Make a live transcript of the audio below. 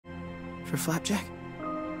For Flapjack?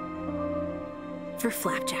 For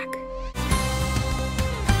Flapjack.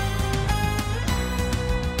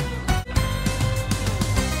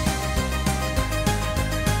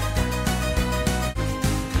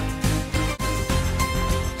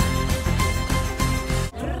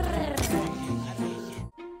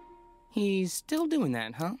 He's still doing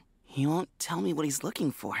that, huh? He won't tell me what he's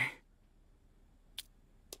looking for.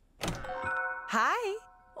 Hi.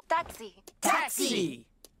 Taxi. Taxi!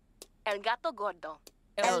 El gato gordo.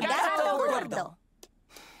 El gato gordo.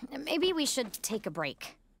 Maybe we should take a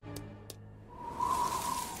break.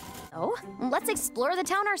 Oh, let's explore the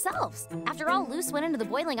town ourselves. After all, Luce went into the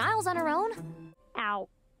Boiling Isles on her own. Ow.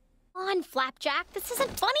 Come on, Flapjack. This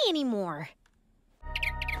isn't funny anymore.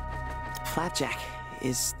 Flapjack,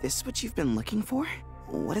 is this what you've been looking for?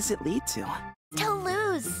 What does it lead to? To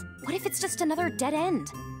Luce. What if it's just another dead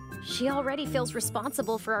end? She already feels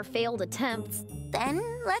responsible for our failed attempts. Then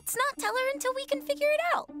let's not tell her until we can figure it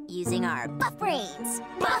out. Using our buff brains.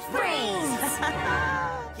 Buff brains!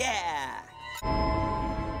 Yeah!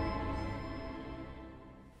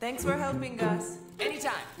 Thanks for helping us.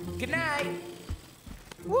 Anytime. Good night.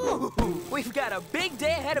 Woo! We've got a big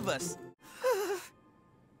day ahead of us.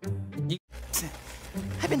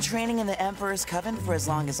 I've been training in the Emperor's Coven for as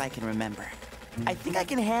long as I can remember. I think I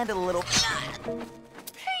can handle a little...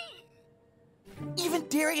 Even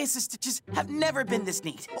Darius's stitches have never been this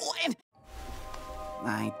neat. Oh, and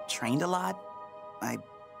I trained a lot. I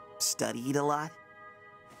studied a lot.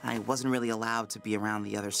 I wasn't really allowed to be around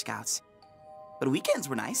the other scouts. But weekends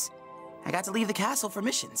were nice. I got to leave the castle for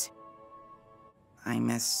missions. I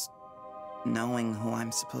miss knowing who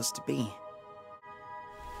I'm supposed to be.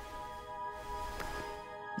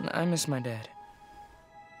 I miss my dad.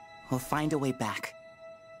 We'll find a way back.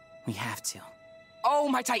 We have to. Oh,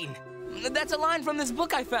 my Titan! That's a line from this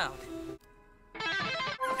book I found.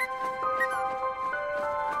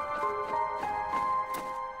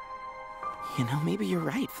 You know, maybe you're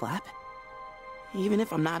right, Flap. Even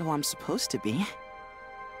if I'm not who I'm supposed to be,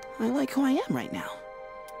 I like who I am right now.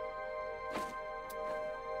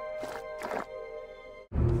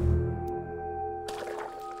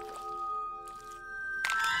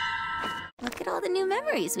 Look at all the new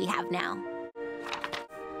memories we have now.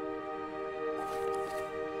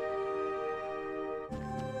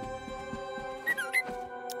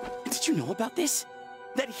 Did you know about this?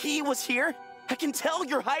 That he was here? I can tell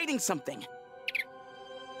you're hiding something.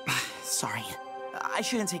 Sorry. I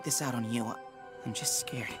shouldn't take this out on you. I'm just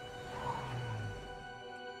scared.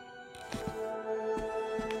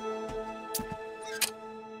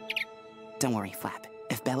 Don't worry, Flap.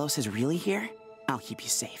 If Belos is really here, I'll keep you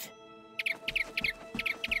safe.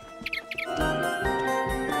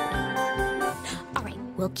 All right,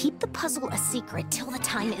 we'll keep the puzzle a secret till the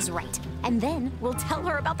time is right. And then we'll tell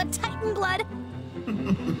her about the Titan blood.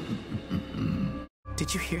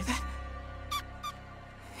 Did you hear that?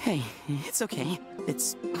 Hey, it's okay.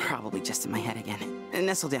 It's probably just in my head again.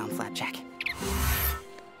 Nestle down, Flapjack.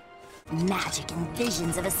 Magic and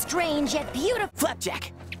visions of a strange yet beautiful...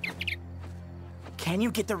 Flapjack! Can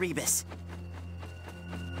you get the rebus?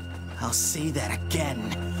 I'll say that again.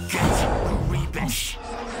 Get the rebus!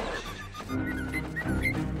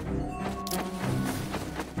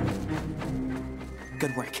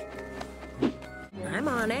 Good work. I'm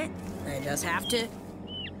on it. I just have to...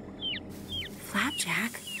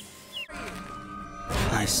 Flapjack?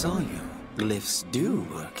 I saw you. Glyphs do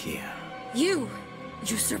work here. You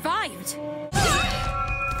survived!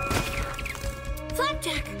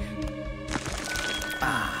 Flapjack!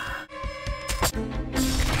 Ah.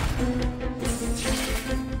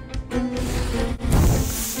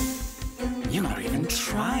 You're not even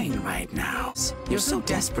trying right now. You're so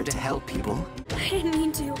desperate to help people. I didn't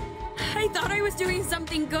mean to. I thought I was doing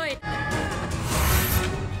something good.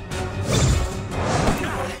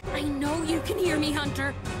 I know you can hear me,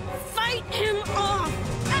 Hunter. Fight him off!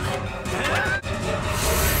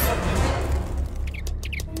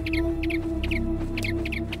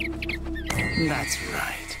 That's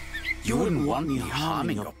right. You wouldn't want me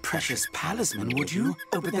harming your precious palisman, would you?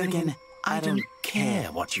 Oh, but then again, I don't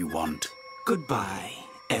care what you want. Goodbye,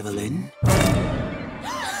 Evelyn.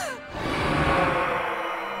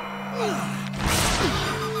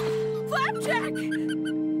 Flapjack!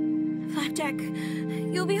 Flapjack,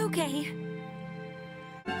 you'll be okay.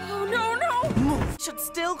 Oh, no, no! Move. Should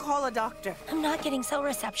still call a doctor. I'm not getting cell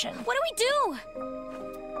reception. What do we do?